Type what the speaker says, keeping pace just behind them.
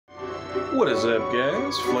What is up,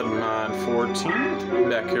 guys? Floodmon14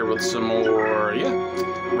 back here with some more,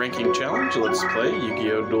 ranking challenge. Let's play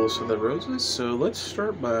Yu-Gi-Oh! Duels of the Roses. So let's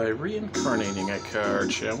start by reincarnating a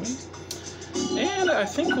card, shall we? And I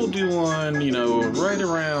think we'll do one, right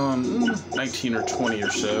around 19 or 20 or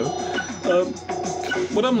so.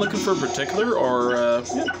 What I'm looking for in particular are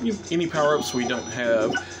any power-ups we don't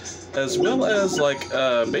have, as well as, like,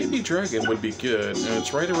 Baby Dragon would be good, and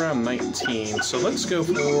it's right around 19, so let's go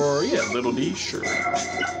for, Little D, sure.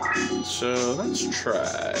 So, let's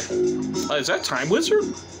try. Is that Time Wizard?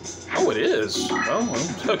 Oh, it is. Oh,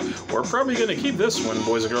 well, we're probably going to keep this one,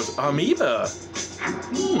 boys and girls. Amoeba!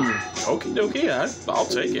 Okie dokie, I'll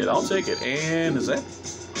take it, And is that,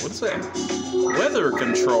 what is that? Weather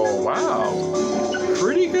Control, wow.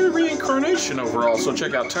 Pretty good reincarnation overall, so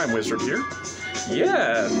check out Time Wizard here.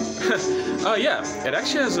 Yeah. It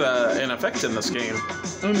actually has an effect in this game.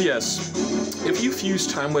 Yes. If you fuse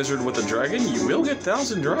Time Wizard with a dragon, you will get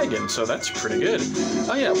 1000 Dragon, so that's pretty good.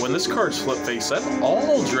 When this card's flipped face up,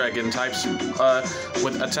 all dragon types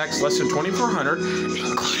with attacks less than 2400,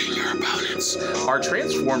 including your opponents, are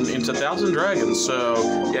transformed into 1000 Dragons.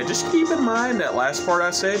 So, just keep in mind that last part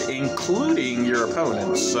I said, including your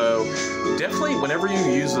opponents. So, definitely, whenever you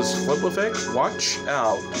use this flip effect, watch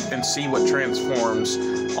out and see what transforms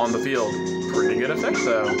on the field. Pretty good effect,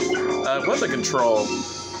 though. Weather Control,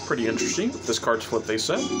 pretty interesting. This card's flip face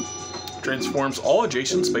up. Transforms all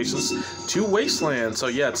adjacent spaces to Wasteland. So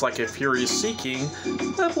yeah, it's like a Furious Seeking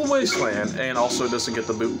level Wasteland, and also doesn't get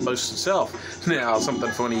the boost itself. Now,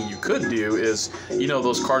 something funny you could do is,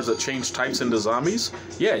 those cards that change types into zombies?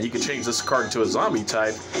 Yeah, you could change this card to a zombie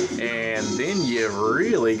type, and then you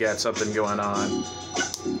really got something going on.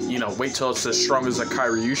 Wait till it's as strong as a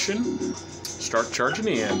Kyryushin. Start charging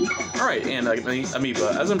in. Alright, and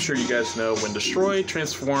Amoeba, as I'm sure you guys know, when destroyed,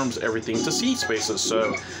 transforms everything to sea spaces,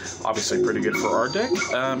 so obviously pretty good for our deck.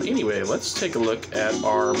 Anyway, let's take a look at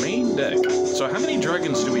our main deck. So how many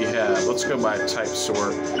dragons do we have? Let's go by type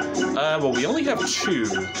sort. Well, we only have 2.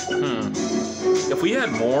 If we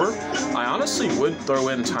had more, I honestly would throw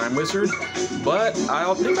in Time Wizard, but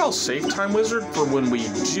I think I'll save Time Wizard for when we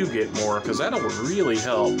do get more, because that'll really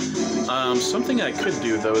help. Something I could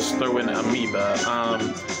do, though, is throw in Amoeba.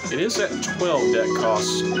 It is at 12 deck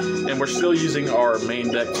cost, and we're still using our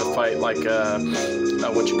main deck to fight, like,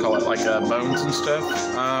 Bonz and stuff.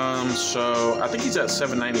 So I think he's at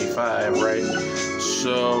 795, right?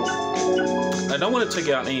 So I don't want to take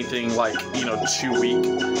out anything like, too weak,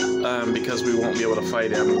 because we won't be able to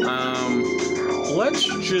fight him. Let's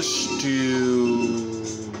just do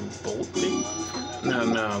Bolting.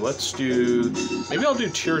 No, let's do, maybe I'll do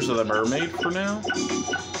Tears of the Mermaid for now.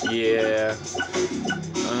 Yeah,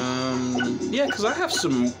 because I have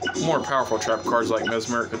some more powerful trap cards like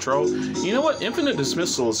Mesmeric Control. You know what? Infinite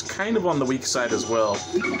Dismissal is kind of on the weak side as well.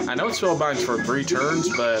 I know it's spellbinds for 3 turns,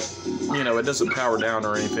 but, it doesn't power down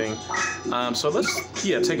or anything. So let's,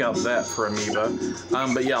 take out that for Amoeba.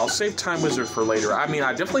 But yeah, I'll save Time Wizard for later. I mean,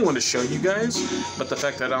 I definitely want to show you guys, but the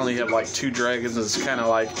fact that I only have, like, 2 dragons is kind of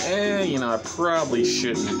like, I probably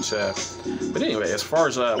shouldn't. But anyway, as far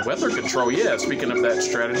as Weather Control, speaking of that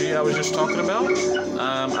strategy I was just talking about,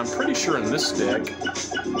 I'm pretty sure in this deck,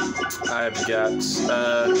 I've got,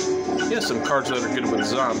 some cards that are good with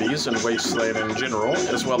zombies and Wasteland in general,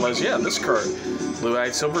 as well as, this card,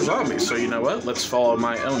 Blue-Eyed Silver Zombie. So you know what? Let's follow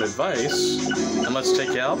my own advice, and let's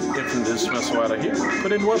take out Infinite Dismissal out of here,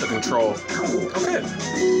 put in Weather Control. Okay,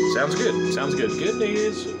 sounds good, Good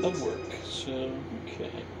days of work, so,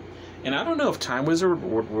 okay. And I don't know if Time Wizard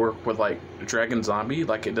would work with, like, Dragon Zombie,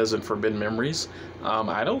 like it does in Forbidden Memories.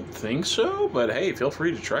 I don't think so, but hey, feel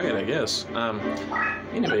free to try it, I guess.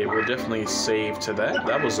 Anyway, we'll definitely save to that.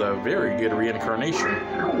 That was a very good reincarnation.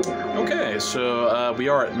 Okay, so we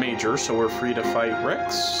are at Major, so we're free to fight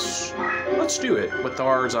Rex. Let's do it with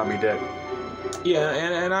our zombie deck. Yeah,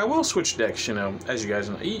 and I will switch decks, as you guys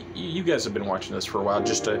know. You guys have been watching this for a while,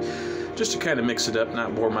 just to kind of mix it up,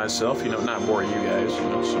 not bore myself, not bore you guys,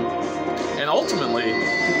 so. And ultimately,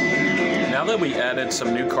 now that we added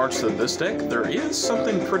some new cards to this deck, there is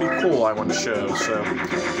something pretty cool I want to show, so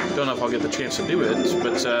don't know if I'll get the chance to do it,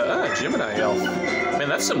 but, Gemini Elf. Man,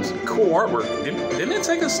 that's some cool artwork. Didn't it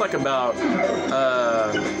take us, like, about,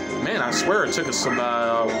 man, I swear it took us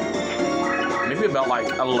about, maybe about, like,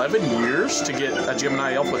 11 years to get a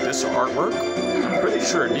Gemini Elf with this artwork? I'm pretty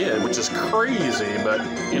sure it did, which is crazy, but,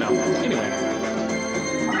 anyway.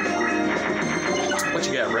 What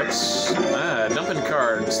you got, Rex? Dumping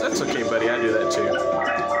cards. That's okay, buddy. I do that too.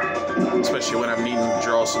 Especially when I'm needing to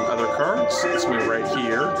draw some other cards. Let's move right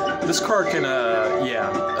here. This card can,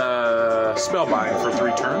 Spellbind for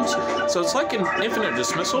 3 turns. So it's like an infinite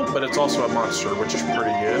dismissal, but it's also a monster, which is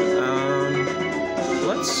pretty good.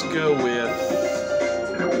 Let's go with...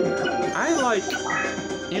 I like...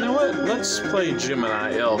 You know what? Let's play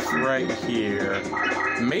Gemini Elf right here.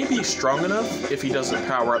 Maybe strong enough if he doesn't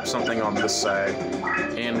power up something on this side.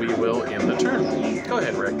 And we will end the turn. Go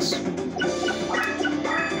ahead, Rex.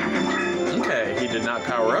 Okay, he did not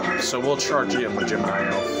power up, so we'll charge in with Gemini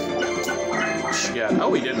Elf. She got...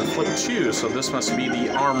 Oh, he didn't flip 2, so this must be the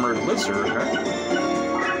Armored Lizard, huh?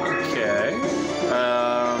 Okay.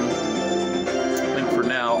 I think for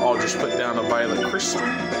now, I'll just put down a Violet Crystal.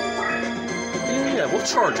 Yeah, we'll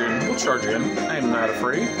charge in. We'll charge in. I am not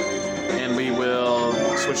afraid. And we will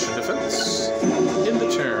switch to defense in the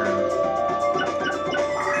turn.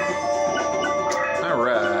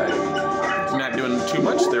 Alright. Not doing too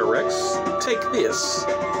much there, Rex. Take this.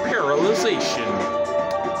 Paralyzation.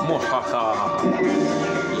 Mwahaha.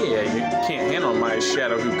 Yeah, you can't handle my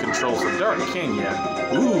shadow who controls the dark, can ya?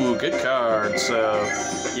 Ooh, good card. So,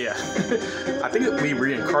 yeah. I think that we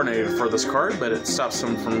reincarnated for this card, but it stops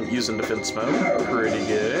him from using defense mode. Pretty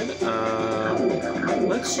good.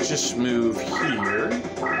 Let's just move here.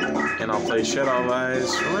 And I'll play Shadow of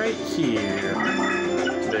Eyes right here.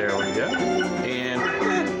 There we go. And,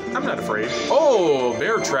 I'm not afraid. Oh,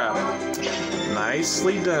 Bear Trap.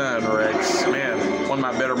 Nicely done, Rex. Man, one of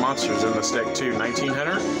my better monsters in this deck, too.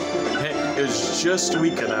 1900. It was just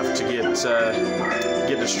weak enough to get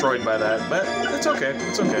destroyed by that, but it's okay.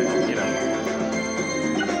 It's okay, you know.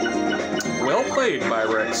 Well played by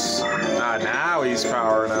Rex. Now he's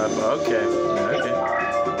powering up. Okay. Okay.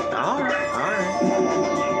 Alright.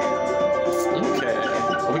 Okay.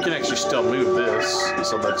 Well, we can actually still move this,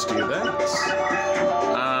 so let's do that.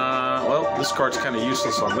 Well, this card's kind of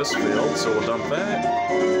useless on this field, so we'll dump that.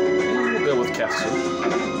 And we'll go with Castle.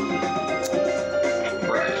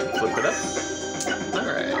 Right, flip it up.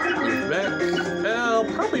 Alright, move back. I'll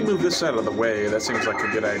probably move this out of the way. That seems like a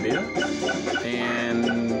good idea.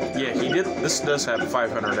 And yeah, this does have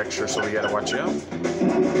 500 extra, so we gotta watch out.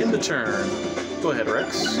 In the turn. Go ahead,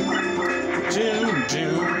 Rex.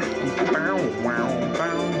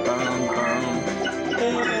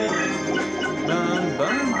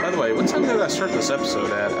 By the way, what time did I start this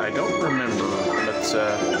episode at? I don't remember, but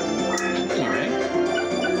anyway.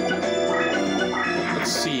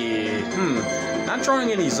 Let's see. Not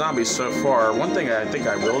drawing any zombies so far. One thing I think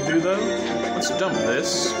I will do, though, let's dump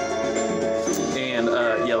this. And,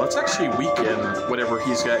 yeah, let's actually weaken whatever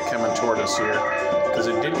he's got coming toward us here. Because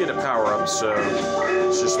it did get a power-up, so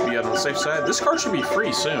let's just be on the safe side. This card should be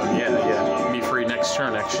free soon. Yeah. It'll be free next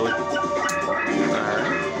turn, actually. Alright.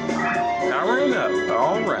 Powering up.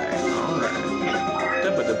 Alright.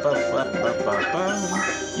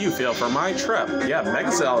 You fell for my trap. Yeah,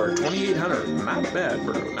 Mega Seller, 2,800. Not bad,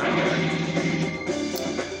 bro. Not bad.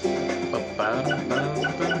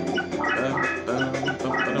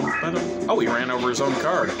 Oh, he ran over his own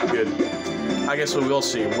card. Good. I guess we will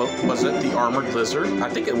see. Was it the Armored Lizard? I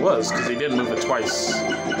think it was, because he did move it twice.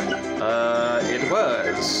 It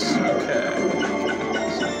was. Okay.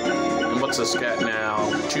 And what's this got now?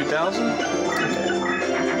 2,000?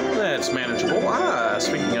 Okay. That's manageable.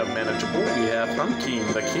 Speaking of manageable, we have Pumpkin,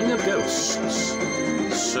 the King of Ghosts.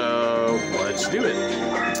 So, let's do it.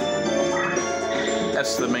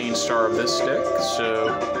 That's the main star of this deck, so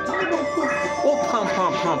we'll pump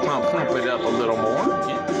it up a little more.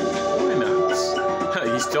 Yeah, why not?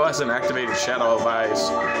 He still hasn't activated Shadow of Eyes.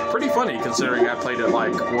 Pretty funny, considering I played it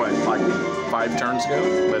like 5 turns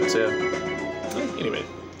ago, but anyway.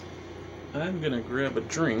 I'm gonna grab a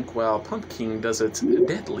drink while Pumpkin does its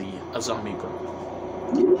deadly zombie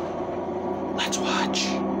girl. Let's watch.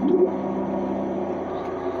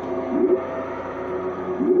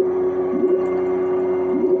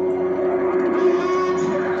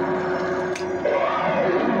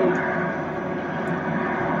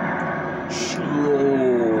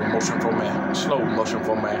 Slow motion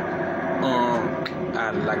for me.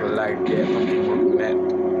 I like that. Pumpkin working that. I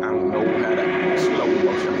don't know how to slow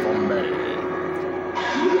motion for me.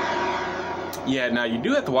 Yeah, now you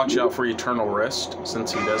do have to watch out for Eternal Rest,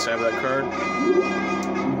 since he does have that card.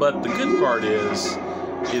 But the good part is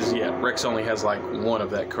yeah, Rex only has like 1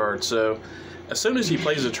 of that card, so as soon as he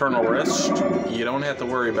plays Eternal Rest, you don't have to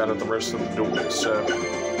worry about it the rest of the duel, so...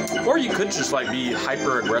 Or you could just like be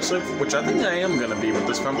hyper aggressive, which I think I am going to be with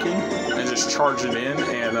this Pumpkin, and just charge it in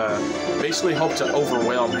and basically hope to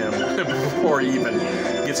overwhelm him before he even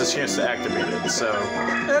gets a chance to activate it. So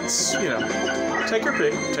that's, you know, take your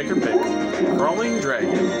pick. Crawling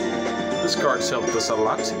Dragon. This card's helped us a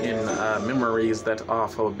lot in Memories That Are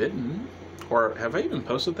Forbidden. Or have I even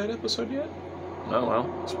posted that episode yet? Oh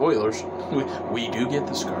well, spoilers. We do get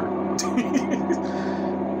this card.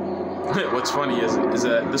 What's funny is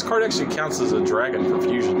that this card actually counts as a dragon for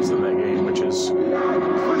fusions in that game, which is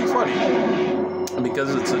pretty funny.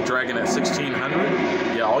 Because it's a dragon at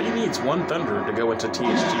 1600, yeah, all you need is one thunder to go into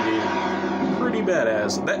THTD. Pretty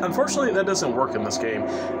badass. Unfortunately, that doesn't work in this game.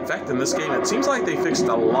 In fact, in this game, it seems like they fixed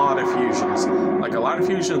a lot of fusions. Like, a lot of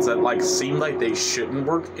fusions that, like, seem like they shouldn't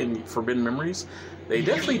work in Forbidden Memories. They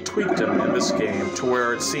definitely tweaked them in this game to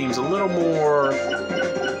where it seems a little more,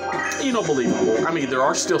 you know, believable. I mean, there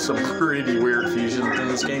are still some pretty weird fusions in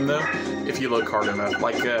this game, though, if you look hard enough.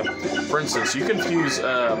 Like, for instance, you can fuse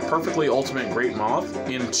Perfectly Ultimate Great Moth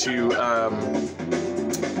into,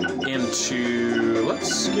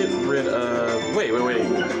 let's get rid of, wait.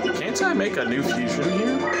 Can't I make a new fusion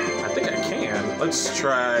here? I think I can. Let's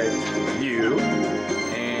try you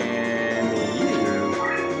and you.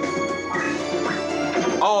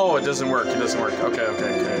 Oh, it doesn't work. Okay.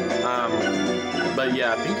 But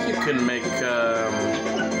yeah, I think you can make,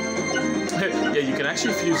 yeah, you can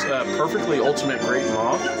actually fuse Perfectly Ultimate Great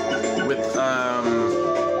Moth with,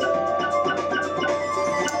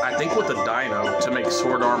 I think with the Dino to make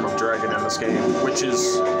Sword Arm of Dragon in this game, which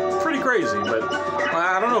is pretty crazy, but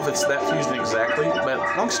I don't know if it's that fusion exactly, but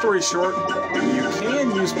long story short, you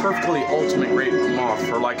can use Perfectly Ultimate Great Moth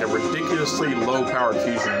for like a ridiculously low-powered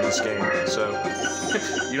fusion in this game, so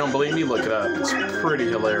you don't believe me? Look it up. It's pretty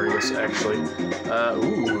hilarious, actually.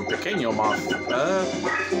 Ooh, Pequeño Moth.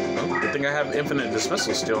 Oh, good thing I have Infinite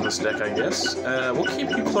Dismissal still in this deck, I guess. We'll keep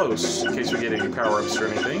you close in case we get any power-ups or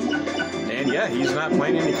anything. And yeah, he's not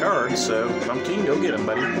playing any cards, so Pumpkin, go get him,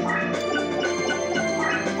 buddy.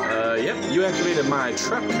 Yep, you activated my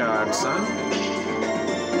trap card, son.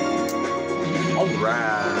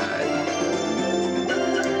 Alright.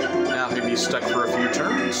 Now he'll be stuck for a few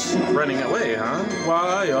turns. Running away, huh?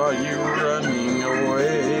 Why are you running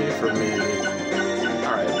away from me?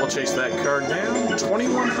 Alright, we'll chase that card down.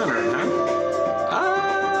 2100, huh?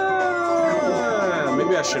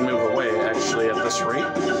 Maybe I should move away, actually, at this rate.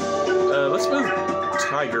 Let's move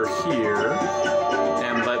Tiger here.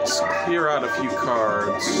 And let's clear out a few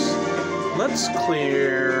cards. Let's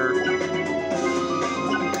clear...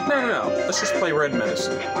 No. Let's just play Red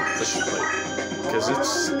Medicine. Let's just play it. Because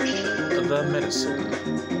it's the medicine.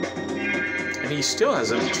 And he still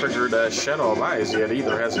hasn't triggered Shadow of Eyes yet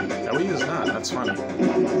either, has he? No, he is not. That's funny.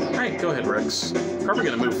 Alright, go ahead, Rex. Probably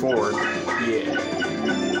gonna move forward. Yeah.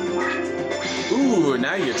 Ooh,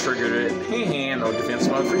 now you triggered it. Hey, no defense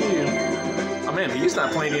mode for you. Oh man, he's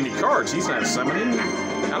not playing any cards. He's not summoning.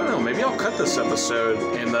 I don't know, maybe I'll cut this episode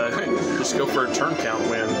and just go for a turn count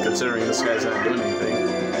win, considering this guy's not doing anything.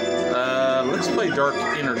 Let's play Dark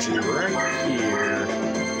Energy right here.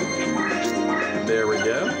 There we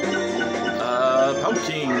go.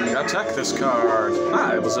 Pumpkin, attack this card.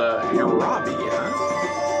 Ah, it was a Urabi, huh?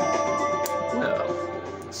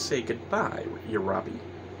 Well, say goodbye, Urabi.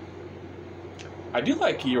 I do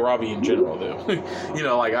like Urabi in general, though. You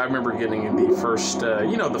know, like, I remember getting the first,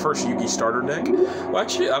 you know, the first Yugi starter deck. Well,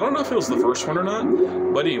 actually, I don't know if it was the first one or not,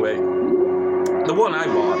 but anyway, the one I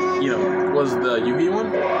bought, you know, was the Yugi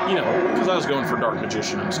one, you know, because I was going for Dark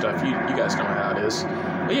Magician and stuff. You guys know how it is.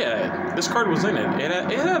 But yeah, this card was in it. It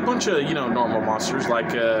had a bunch of, you know, normal monsters,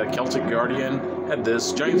 like Celtic Guardian, had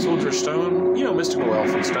this, Giant Soldier Stone, you know, Mystical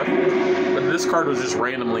Elf and stuff. But this card was just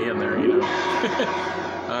randomly in there, you know.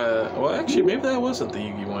 Well, actually, maybe that wasn't the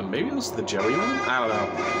Yugi one. Maybe it was the Jelly one? I don't know.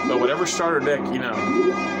 But whatever starter deck, you know,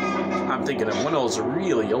 I'm thinking of one of those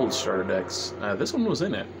really old starter decks. This one was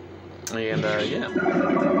in it. And, yeah.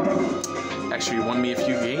 Actually won me a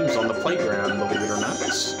few games on the playground, believe it or not.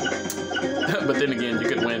 But then again, you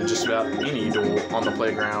could win just about any duel on the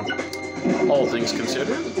playground. All things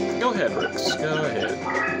considered. Go ahead, Rex. Go ahead.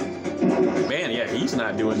 Man, yeah, he's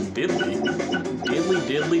not doing diddly.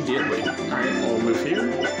 Diddly. Alright, we'll move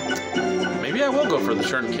here. Maybe I will go for the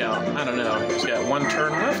turn count. I don't know. He's got one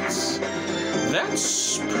turn left.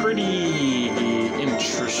 That's pretty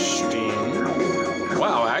interesting.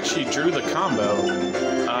 Wow, I actually drew the combo.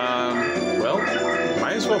 Well,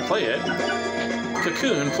 might as well play it.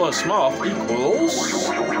 Cocoon plus Moth equals...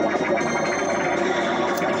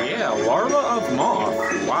 Yeah, Larva of Moth.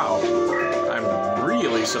 Wow. I'm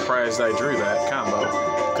really surprised I drew that combo.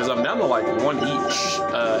 Because I'm down to like one each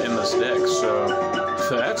in this deck, so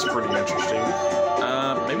that's pretty interesting.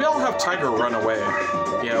 Maybe I'll have Tiger run away.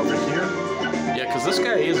 Yeah, over here. Yeah, because this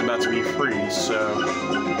guy is about to be free, so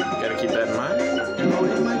gotta keep that in mind. And I'll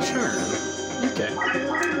hit my turn. Okay.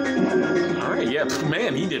 Alright, yeah,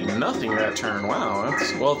 man, he did nothing that turn. Wow.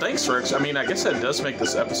 Well, thanks, Rex. I mean, I guess that does make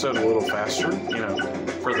this episode a little faster, you know,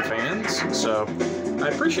 for the fans. So, I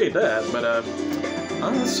appreciate that. But,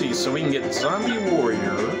 Let's see. So we can get Zombie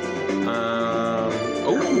Warrior.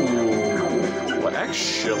 Oh, well,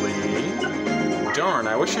 actually, darn!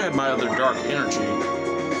 I wish I had my other Dark Energy.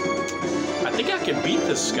 I think I could beat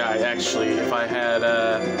this guy actually if I had.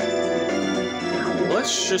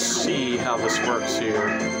 Let's just see how this works here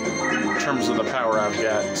in terms of the power I've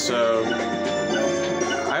got. So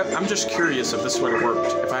I'm just curious if this would have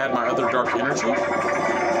worked if I had my other Dark Energy.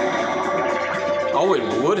 Oh, it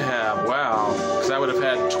would have. Wow. Because I would have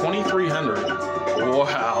had 2,300.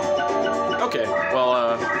 Wow. Okay.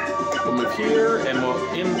 Well, we'll move here and we'll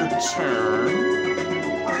end the turn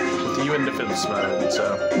with you in defense mode.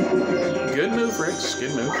 So, good move, Rex.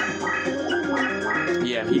 Good move.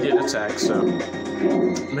 Yeah, he did attack, so.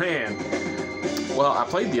 Man. Well, I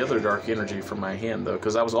played the other Dark Energy from my hand, though,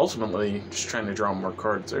 because I was ultimately just trying to draw more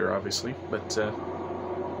cards there, obviously. But,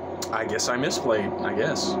 I guess I misplayed, I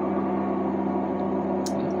guess.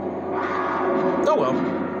 Oh well.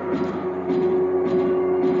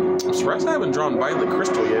 I'm surprised I haven't drawn Violet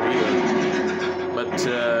Crystal yet either. But,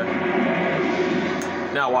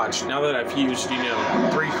 now watch. Now that I've used,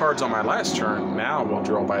 3 cards on my last turn, now we'll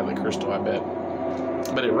draw Violet Crystal, I bet.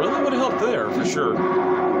 But it really would have helped there, for sure.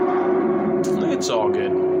 It's all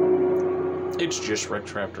good. It's just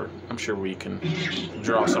Rex Raptor. I'm sure we can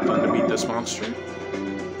draw something to beat this monster.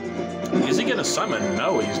 Is he gonna summon?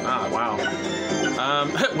 No, he's not. Wow.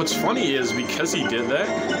 What's funny is because he did that,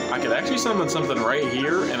 I could actually summon something right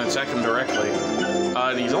here and attack him directly.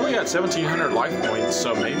 And he's only got 1,700 life points,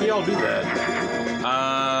 so maybe I'll do that.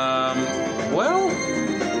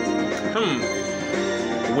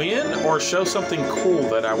 Win or show something cool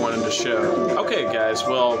that I wanted to show. Okay, guys,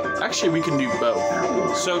 well, actually we can do both.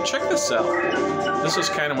 So check this out. This is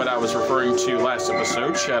kind of what I was referring to last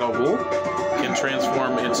episode. Shadow Ghoul can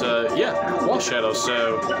transform into, wall shadow.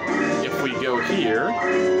 So if we go here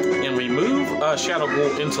and we move Shadow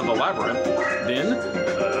Ghoul into the labyrinth, then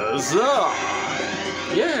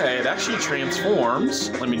it actually transforms.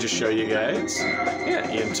 Let me just show you guys.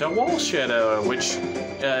 Into wall shadow, which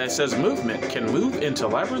it says movement can move into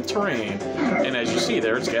labyrinth terrain, and as you see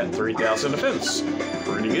there, it's got 3,000 defense.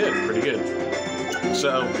 Pretty good, pretty good.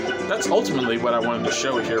 So that's ultimately what I wanted to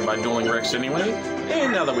show here by Dueling Rex anyway.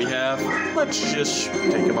 And now that we have, let's just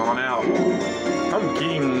take him on out.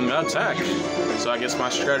 Pumpkin attack. So I guess my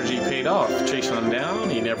strategy paid off, chasing him down.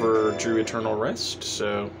 He never drew Eternal Rest,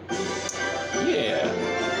 so yeah.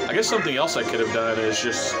 I guess something else I could have done is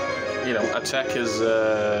just, attack his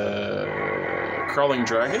Crawling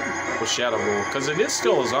Dragon with Shadow Ghoul, because it is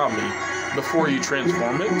still a zombie before you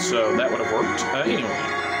transform it, so that would have worked. Anyway.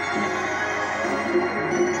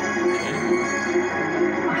 Okay.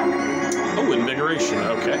 Oh, Invigoration,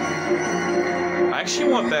 okay. I actually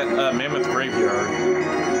want that Mammoth Graveyard.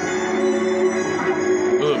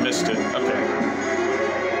 Ooh, missed it, okay.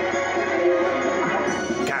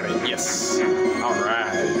 Got it, yes. Alright.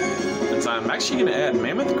 I'm actually going to add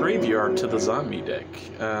Mammoth Graveyard to the zombie deck.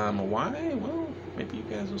 Why? Well, maybe you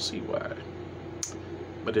guys will see why.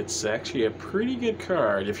 But it's actually a pretty good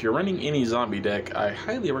card. If you're running any zombie deck, I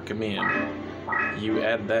highly recommend you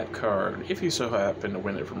add that card if you so happen to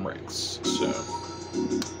win it from Rex. So,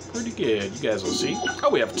 pretty good. You guys will see.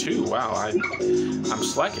 Oh, we have 2. Wow, I'm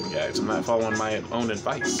slacking, guys. I'm not following my own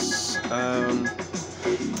advice.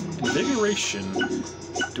 Invigoration.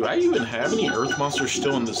 Do I even have any Earth monsters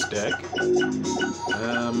still in this deck?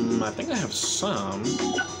 I think I have some.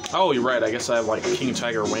 Oh, you're right. I guess I have like King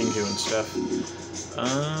Tiger Wangu and stuff.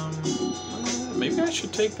 Maybe I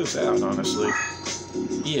should take this out, honestly.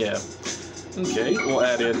 Yeah. Okay, we'll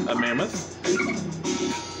add in a Mammoth.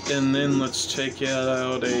 And then let's take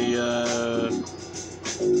out a,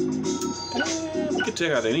 we could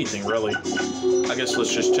take out anything, really. I guess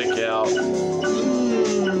let's just take out...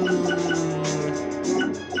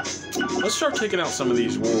 Let's start taking out some of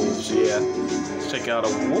these wolves, yeah. Let's take out a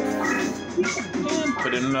wolf and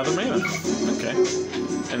put in another Mammoth. Okay.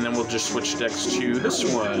 And then we'll just switch decks to this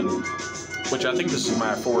one, which I think this is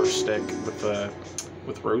my forest deck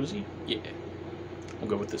with Rosie. Yeah. We'll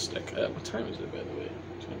go with this deck. What time is it, by the way?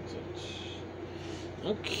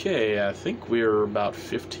 Okay, I think we're about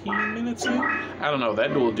 15 minutes in. I don't know,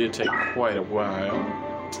 that duel did take quite a while.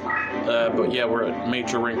 But yeah, we're at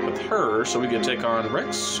major rank with her, so we could take on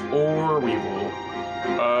Rex or Weevil.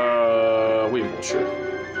 Weevil, sure.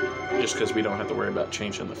 Just because we don't have to worry about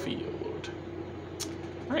changing the field.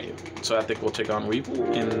 Alright, so I think we'll take on Weevil,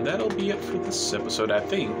 and that'll be it for this episode, I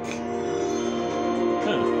think.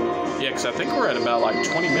 Yeah, because I think we're at about like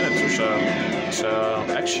 20 minutes or so. So,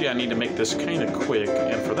 actually I need to make this kind of quick,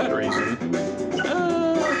 and for that reason,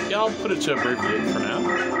 yeah, I'll put it to abbreviate for now.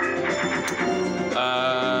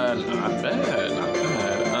 Not bad, not bad.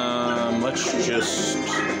 let's just...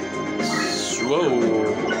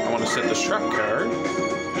 Whoa. I want to set the trap card.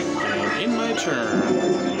 And in my turn.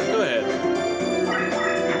 Go ahead.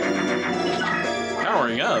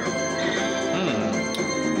 Powering up.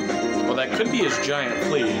 Well, that could be his giant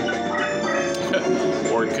flea.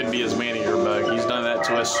 Or it could be his man-eater bug. He's done that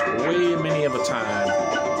to us way many of a time.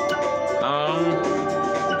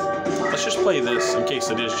 Let's just play this in case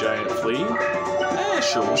it is giant flea.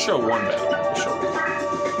 Sure, we'll show one battle. We'll show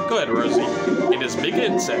one. Go ahead, Rosie. It is big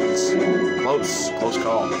insects. Close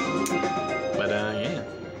call. But, yeah.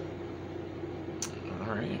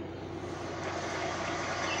 Alright.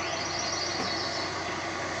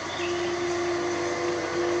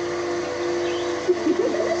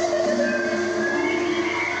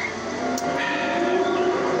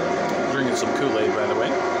 Drinking some Kool-Aid, by the way.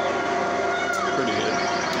 Pretty good.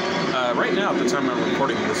 Right now, at the time I'm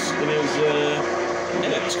recording this, it is,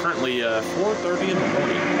 it's currently 4:30 in the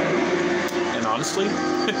morning. And honestly,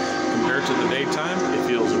 compared to the daytime, it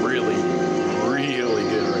feels really, really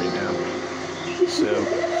good right now. So,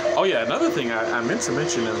 oh yeah, another thing I meant to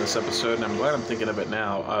mention in this episode, and I'm glad I'm thinking of it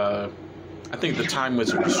now. I think the time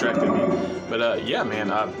wizard distracted me. But yeah,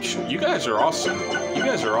 man, you guys are awesome. You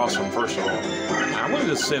guys are awesome, first of all. And I wanted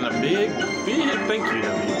to send a big thank you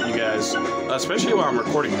to you guys, especially while I'm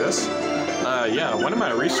recording this. Yeah, one of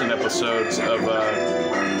my recent episodes of,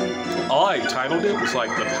 all I titled it was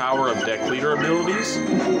like the power of deck leader abilities.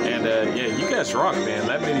 And yeah, you guys rock, man.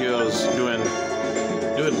 That video is doing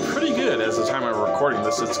pretty good as the time I'm recording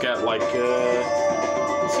this. It's got like,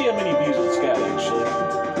 let's see how many views it's got actually.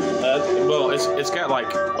 Well, it's got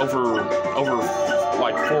like over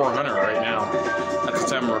like 400 right now at the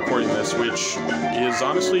time I'm recording this, which is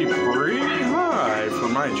honestly pretty high for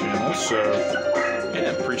my channel. So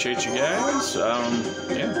yeah, appreciate you guys.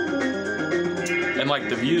 Yeah, and like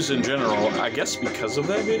the views in general, I guess because of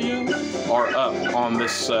that video, are up on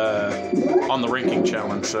this on the ranking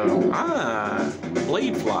challenge. So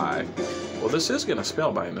Bladefly. Well, this is gonna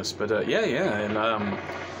spellbind this, but yeah, and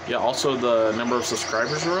yeah, also the number of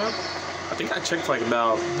subscribers are up. I think I checked like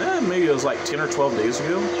about, maybe it was like 10 or 12 days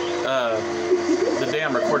ago. The day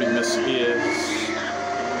I'm recording this is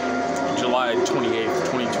July 28th,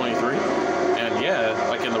 2023. And yeah,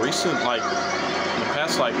 like in the recent, like, in the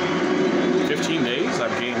past like 15 days,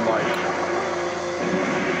 I've gained like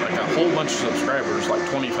a whole bunch of subscribers, like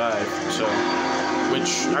 25. So,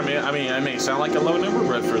 which, I mean, it may sound like a low number,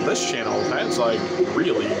 but for this channel, that's like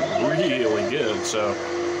really, really good. So,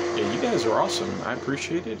 yeah, you guys are awesome. I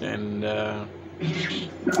appreciate it, and yeah,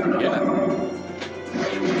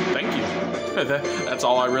 thank you. That's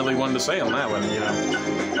all I really wanted to say on that one, you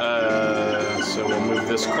know. So we'll move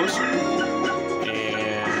this closer,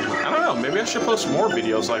 and I don't know, maybe I should post more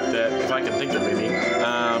videos like that if I can think of any.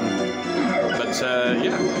 But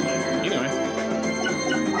yeah, anyway.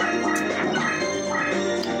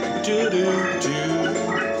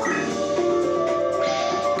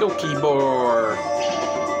 Go keyboard.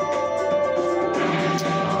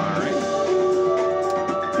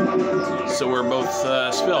 So we're both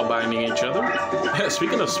spellbinding each other.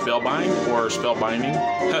 Speaking of spellbind or spellbinding,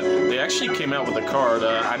 they actually came out with a card.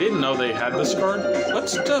 I didn't know they had this card.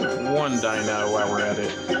 Let's dub one dino while we're at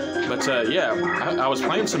it. But yeah, I was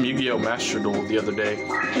playing some Yu-Gi-Oh! Master Duel the other day.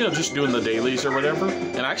 You know, just doing the dailies or whatever.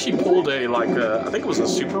 And I actually pulled a, like, I think it was a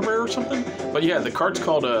super rare or something. But yeah, the card's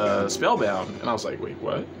called Spellbound. And I was like, wait,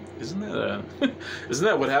 what? Isn't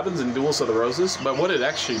that what happens in Duels of the Roses? But what it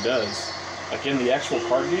actually does, like in the actual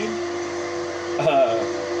card game,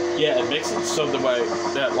 yeah, it makes it so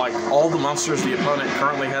that like all the monsters the opponent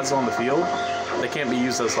currently has on the field, they can't be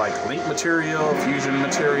used as like link material, fusion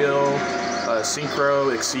material,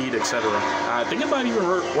 synchro, exceed, etc. I think it might even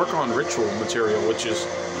work on ritual material, which is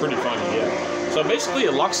pretty funny, yeah. So basically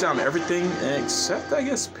it locks down everything except, I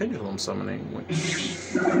guess, pendulum summoning,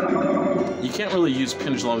 which you can't really use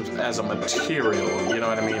pendulums as a material, you know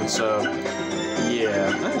what I mean? So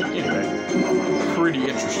yeah, anyway, pretty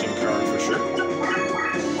interesting card for sure.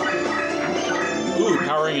 Ooh,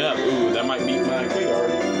 powering up. Ooh, that might beat my Quagar.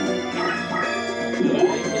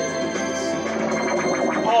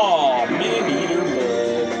 Aw, man-eater bug.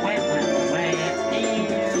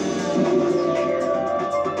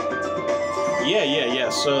 Yeah.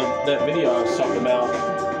 So that video I was talking about,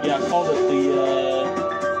 yeah, I called it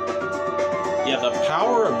the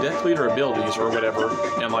power of deck leader abilities or whatever.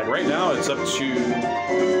 And like right now, it's up to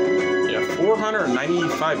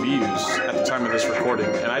 495 views at the time of this recording,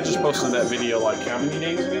 and I just posted that video like how many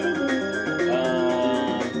days ago?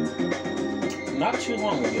 Not too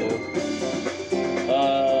long ago.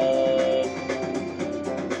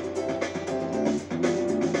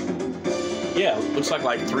 Yeah, looks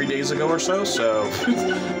like 3 days ago or so. So,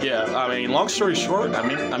 yeah, I mean, long story short, I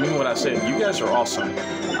mean what I said. You guys are awesome.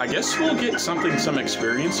 I guess we'll get some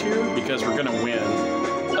experience here because we're gonna win.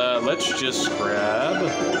 Let's just grab.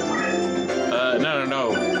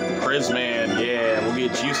 No. Prisman, yeah, we'll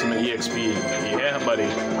get you some EXP. Yeah, buddy.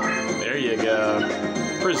 There you go.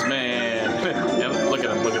 Prisman. Yeah, look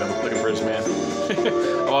at him. Look at Prisman.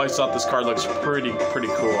 I've always thought this card looks pretty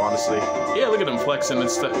cool, honestly. Yeah, look at him flexing and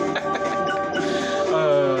stuff.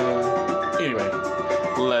 Anyway,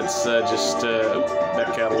 let's just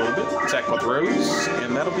back out a little bit. Attack with Rose,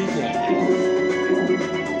 and that'll be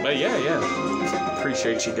game. But yeah.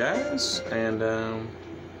 Appreciate you guys, and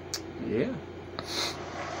yeah.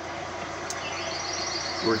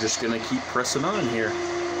 We're just gonna keep pressing on here.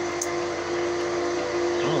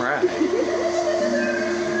 All right.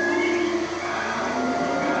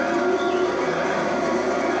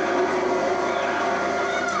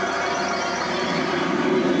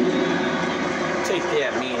 Take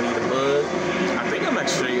that, man-eater bug. I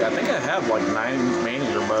think I have 9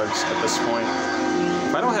 man-eater bugs at this point.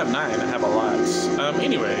 If I don't have 9, I have a lot.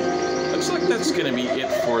 Anyway, looks like that's gonna be it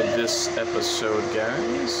for this episode,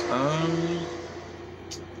 guys.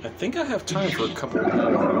 I think I have time for a couple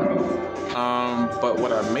more. But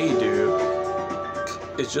what I may do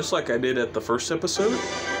is just like I did at the first episode,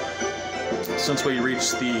 since we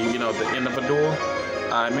reached the end of a duel,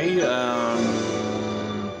 I may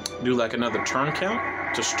do another turn count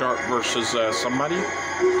to start versus somebody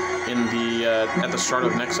in the at the start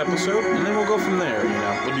of next episode, and then we'll go from there.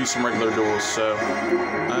 We'll do some regular duels. So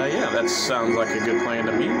yeah, that sounds like a good plan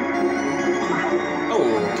to me.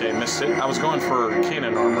 Oh, okay, missed it. I was going for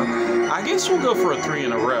cannon armor. I guess we'll go for a 3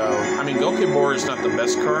 in a row. I mean, Gokebore is not the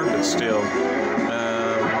best card, but still.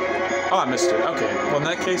 Oh, I missed it. Okay, well, in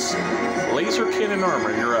that case, laser cannon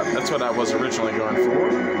armor, you're up. That's what I was originally going for.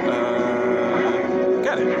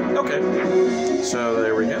 Got it. Okay. So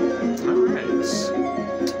there we go. All right.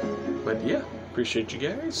 But yeah, appreciate you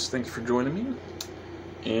guys. Thank you for joining me.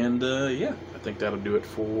 And yeah, I think that'll do it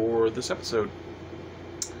for this episode.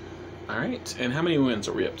 All right, and how many wins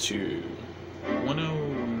are we up to?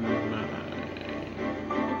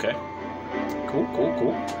 109. Okay.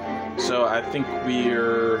 Cool. So I think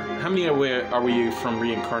we're... How many are we from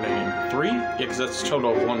reincarnating? 3? Yeah, because that's a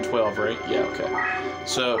total of 112, right? Yeah, okay.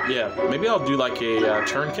 So, yeah, maybe I'll do a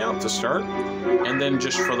turn count to start, and then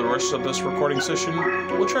just for the rest of this recording session,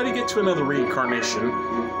 we'll try to get to another reincarnation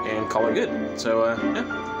and call it good. So, yeah.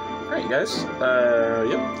 All right, guys.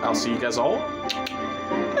 Yep, I'll see you guys all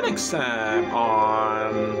next time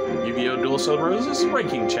on Yu-Gi-Oh! Duel Soul Roses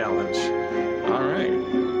Ranking Challenge. Alright.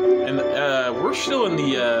 And we're still in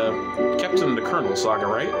the Captain the Colonel saga,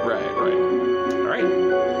 right? Right. Alright.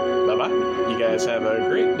 Bye-bye. You guys have a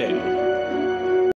great day.